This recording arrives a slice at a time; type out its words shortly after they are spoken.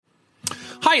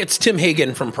Hi, it's Tim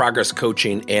Hagen from Progress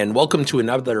Coaching, and welcome to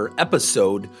another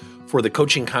episode for the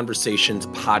Coaching Conversations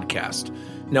podcast.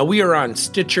 Now, we are on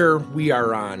Stitcher, we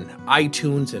are on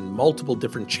iTunes, and multiple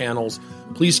different channels.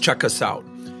 Please check us out.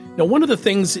 Now, one of the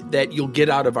things that you'll get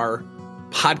out of our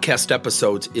podcast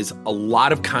episodes is a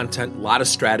lot of content, a lot of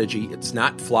strategy. It's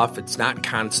not fluff, it's not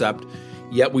concept,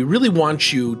 yet we really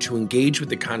want you to engage with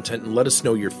the content and let us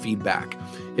know your feedback.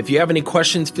 If you have any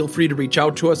questions, feel free to reach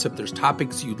out to us. If there's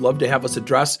topics you'd love to have us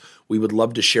address, we would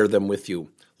love to share them with you.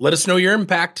 Let us know your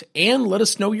impact and let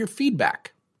us know your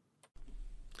feedback.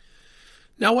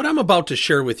 Now, what I'm about to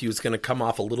share with you is going to come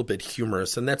off a little bit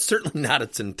humorous, and that's certainly not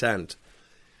its intent.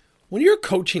 When you're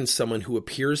coaching someone who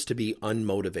appears to be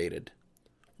unmotivated,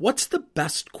 what's the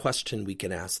best question we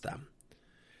can ask them?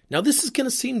 Now, this is going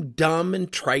to seem dumb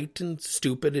and trite and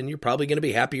stupid, and you're probably going to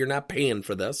be happy you're not paying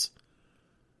for this.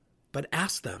 But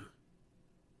ask them,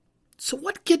 so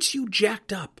what gets you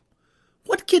jacked up?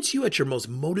 What gets you at your most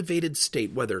motivated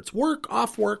state, whether it's work,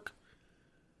 off work?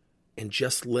 And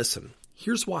just listen.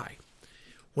 Here's why.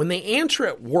 When they answer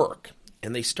at work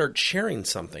and they start sharing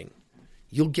something,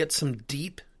 you'll get some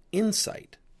deep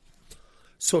insight.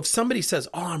 So if somebody says,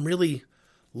 I'm really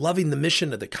loving the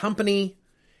mission of the company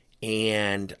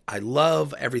and I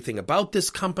love everything about this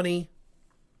company,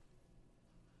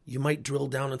 you might drill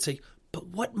down and say, but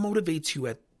what motivates you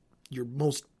at your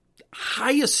most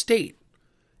highest state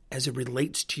as it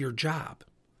relates to your job?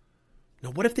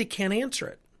 Now, what if they can't answer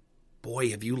it? Boy,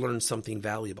 have you learned something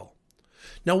valuable.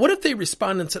 Now, what if they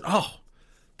respond and said,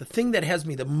 the thing that has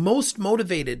me the most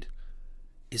motivated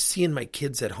is seeing my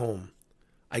kids at home.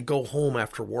 I go home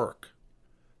after work.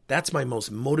 That's my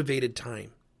most motivated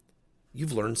time.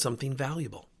 You've learned something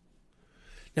valuable.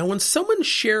 Now, when someone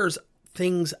shares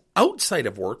things outside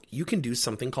of work, you can do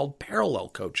something called parallel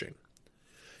coaching.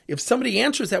 If somebody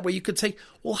answers that way, you could say,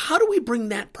 well, how do we bring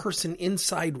that person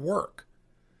inside work?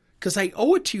 Because I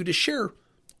owe it to you to share,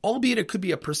 albeit it could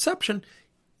be a perception,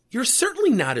 you're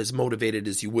certainly not as motivated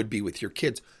as you would be with your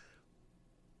kids.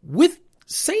 With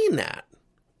saying that,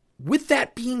 with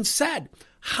that being said,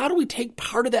 how do we take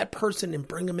part of that person and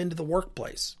bring them into the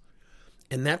workplace?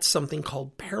 And that's something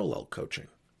called parallel coaching.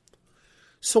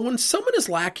 So when someone is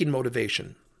lacking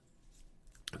motivation,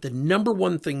 the number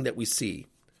one thing that we see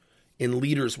in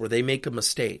leaders where they make a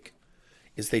mistake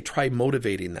is they try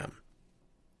motivating them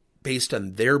based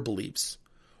on their beliefs,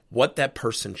 what that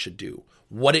person should do,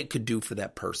 what it could do for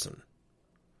that person.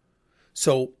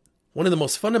 So one of the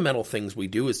most fundamental things we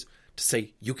do is to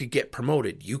say, you could get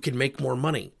promoted, you can make more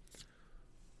money.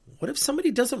 What if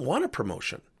somebody doesn't want a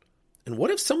promotion? And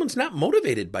what if someone's not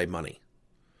motivated by money?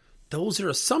 Those are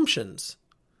assumptions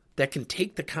that can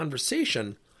take the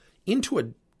conversation into a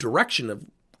direction of,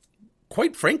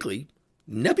 quite frankly,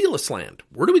 nebulous land.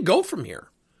 Where do we go from here?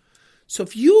 So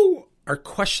if you are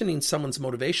questioning someone's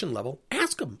motivation level,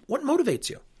 ask them, what motivates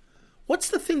you? What's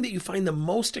the thing that you find the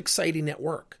most exciting at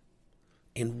work?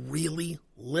 And really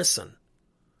listen.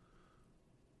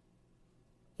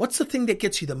 What's the thing that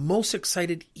gets you the most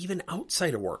excited even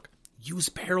outside of work? Use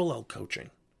parallel coaching.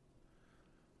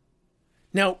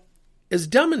 Now, as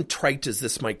dumb and trite as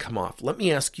this might come off, let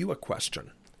me ask you a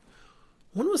question.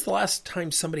 When was the last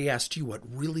time somebody asked you what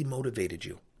really motivated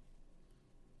you?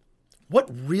 What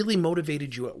really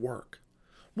motivated you at work?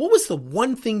 What was the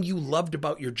one thing you loved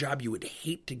about your job you would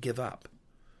hate to give up?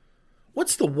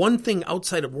 What's the one thing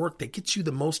outside of work that gets you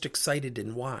the most excited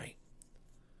and why?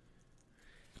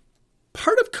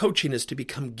 Part of coaching is to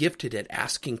become gifted at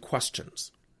asking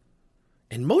questions.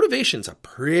 And motivation's a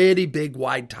pretty big,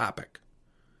 wide topic.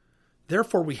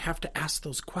 Therefore, we have to ask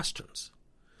those questions.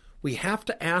 We have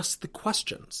to ask the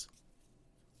questions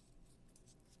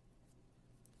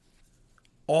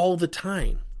all the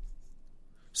time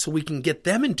so we can get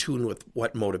them in tune with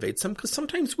what motivates them, because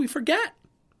sometimes we forget.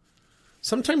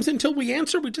 Sometimes until we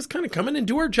answer, we just kind of come in and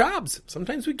do our jobs.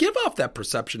 Sometimes we give off that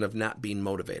perception of not being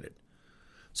motivated.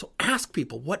 So ask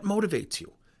people what motivates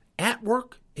you at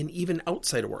work and even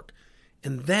outside of work.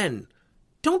 And then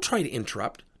don't try to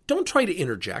interrupt. Don't try to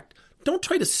interject. Don't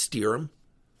try to steer them.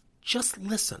 Just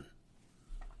listen.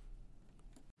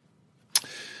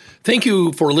 Thank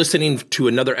you for listening to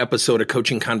another episode of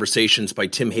Coaching Conversations by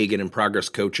Tim Hagen and Progress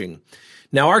Coaching.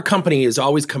 Now, our company is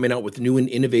always coming out with new and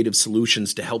innovative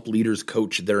solutions to help leaders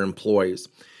coach their employees.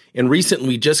 And recently,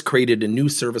 we just created a new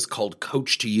service called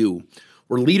Coach to You,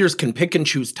 where leaders can pick and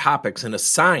choose topics and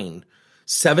assign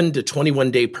 7 to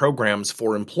 21-day programs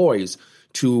for employees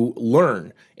to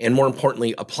learn and, more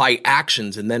importantly, apply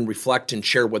actions and then reflect and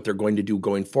share what they're going to do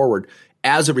going forward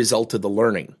as a result of the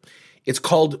learning. It's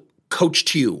called Coach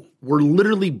to You. We're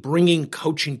literally bringing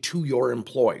coaching to your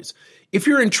employees. If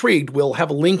you're intrigued, we'll have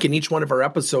a link in each one of our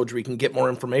episodes where you can get more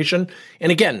information. And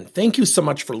again, thank you so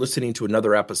much for listening to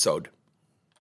another episode.